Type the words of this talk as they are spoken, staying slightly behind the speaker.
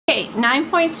Okay,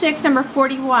 9.6, number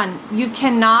 41. You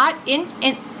cannot,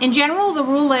 in general, the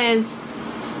rule is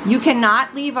you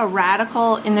cannot leave a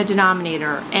radical in the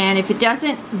denominator. And if it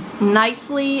doesn't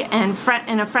nicely and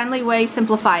in a friendly way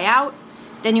simplify out,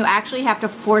 then you actually have to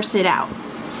force it out.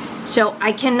 So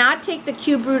I cannot take the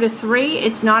cube root of 3.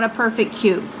 It's not a perfect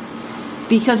cube.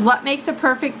 Because what makes a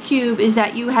perfect cube is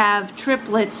that you have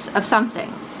triplets of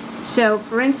something. So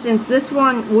for instance, this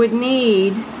one would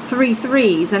need 3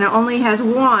 3s and it only has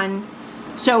 1.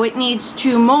 So it needs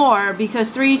 2 more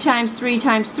because 3 times 3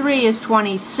 times 3 is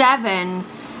 27,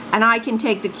 and I can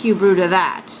take the cube root of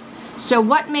that. So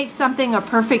what makes something a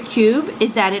perfect cube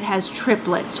is that it has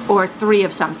triplets, or 3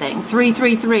 of something. 3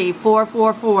 3 3, 4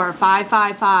 4 4, 5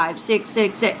 5 5, 6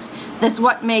 6 6. That's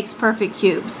what makes perfect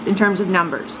cubes in terms of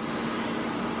numbers.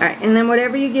 Alright, and then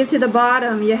whatever you give to the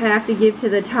bottom, you have to give to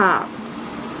the top.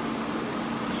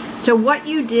 So what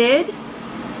you did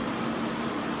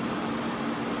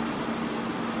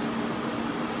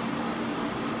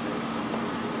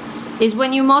is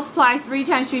when you multiply 3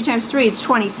 times 3 times 3, it's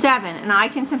 27, and I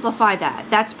can simplify that.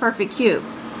 That's perfect cube.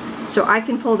 So I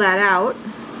can pull that out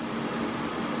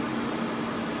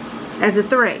as a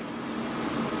 3.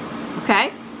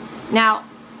 Okay? Now,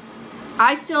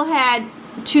 I still had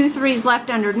 2 3s left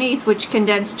underneath, which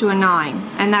condensed to a 9,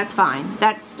 and that's fine.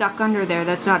 That's stuck under there.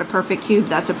 That's not a perfect cube.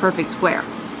 That's a perfect square.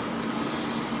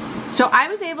 So I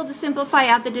was able to simplify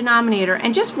out the denominator,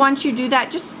 and just once you do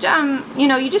that, just you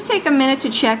know, you just take a minute to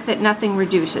check that nothing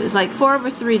reduces. Like 4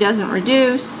 over 3 doesn't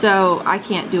reduce, so I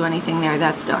can't do anything there.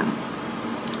 That's done.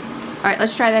 All right,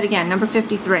 let's try that again. Number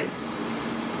 53.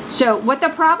 So what the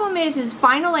problem is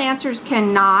final answers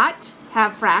cannot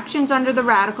have fractions under the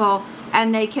radical,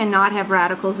 and they cannot have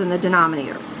radicals in the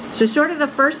denominator. So sort of the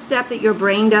first step that your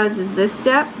brain does is this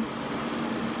step.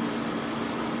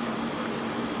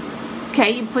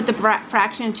 Okay, you put the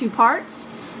fraction in 2 parts.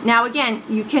 Now again,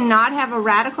 you cannot have a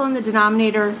radical in the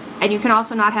denominator, and you can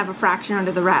also not have a fraction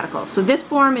under the radical. So this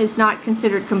form is not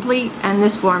considered complete, and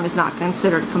this form is not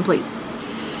considered complete.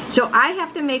 So I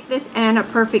have to make this n a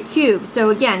perfect cube. So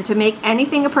again, to make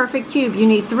anything a perfect cube, you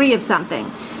need 3 of something.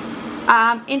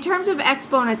 In terms of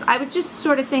exponents, I would just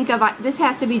sort of think of this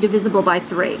has to be divisible by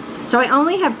 3. So I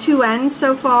only have 2 n's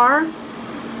so far.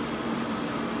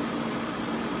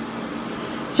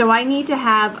 So I need to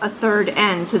have a third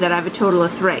n so that I have a total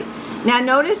of 3. Now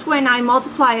notice when I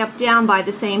multiply up down by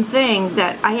the same thing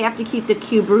that I have to keep the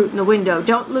cube root in the window.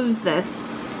 Don't lose this.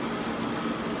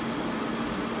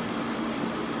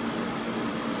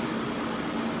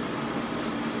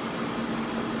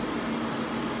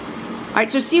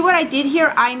 Alright, so see what I did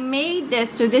here? I made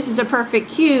this so this is a perfect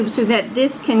cube so that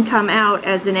this can come out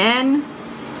as an n.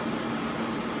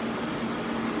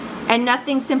 And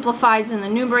nothing simplifies in the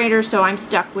numerator, so I'm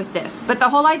stuck with this. But the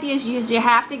whole idea is you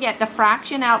have to get the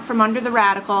fraction out from under the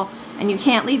radical, and you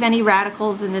can't leave any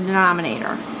radicals in the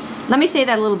denominator. Let me say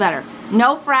that a little better.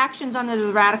 No fractions under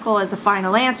the radical as a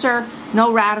final answer,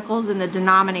 no radicals in the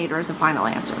denominator as a final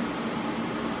answer.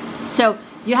 So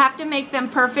you have to make them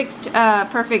perfect,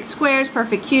 perfect squares,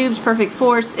 perfect cubes, perfect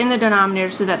fourths in the denominator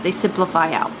so that they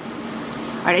simplify out.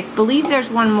 All right, I believe there's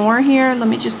one more here. Let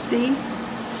me just see.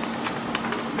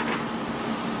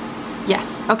 Yes,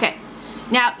 okay.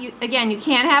 Now, again, you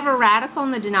can't have a radical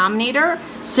in the denominator,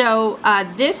 so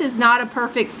this is not a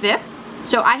perfect fifth,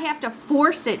 so I have to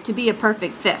force it to be a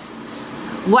perfect fifth.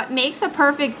 What makes a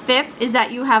perfect fifth is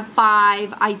that you have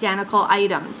 5 identical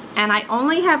items, and I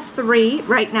only have 3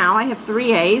 right now. I have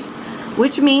 3 A's,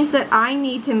 which means that I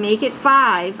need to make it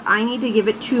 5. I need to give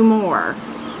it 2 more.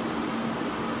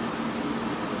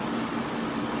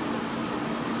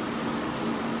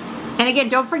 And again,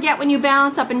 don't forget when you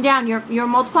balance up and down, you're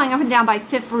multiplying up and down by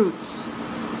fifth roots.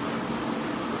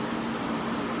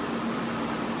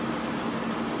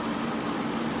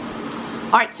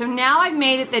 Alright, so now I've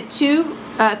made it that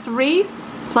 3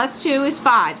 plus 2 is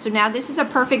 5. So now this is a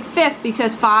perfect fifth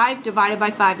because 5 divided by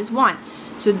 5 is 1.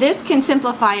 So this can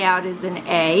simplify out as an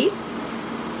A.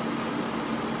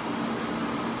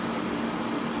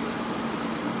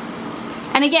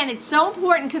 And again, it's so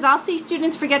important because I'll see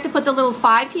students forget to put the little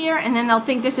 5 here, and then they'll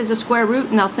think this is a square root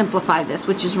and they'll simplify this,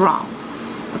 which is wrong.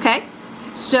 Okay?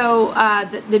 So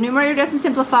the numerator doesn't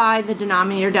simplify, the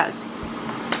denominator does.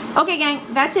 Okay, gang,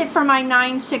 that's it for my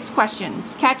 9-6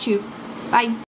 questions. Catch you. Bye.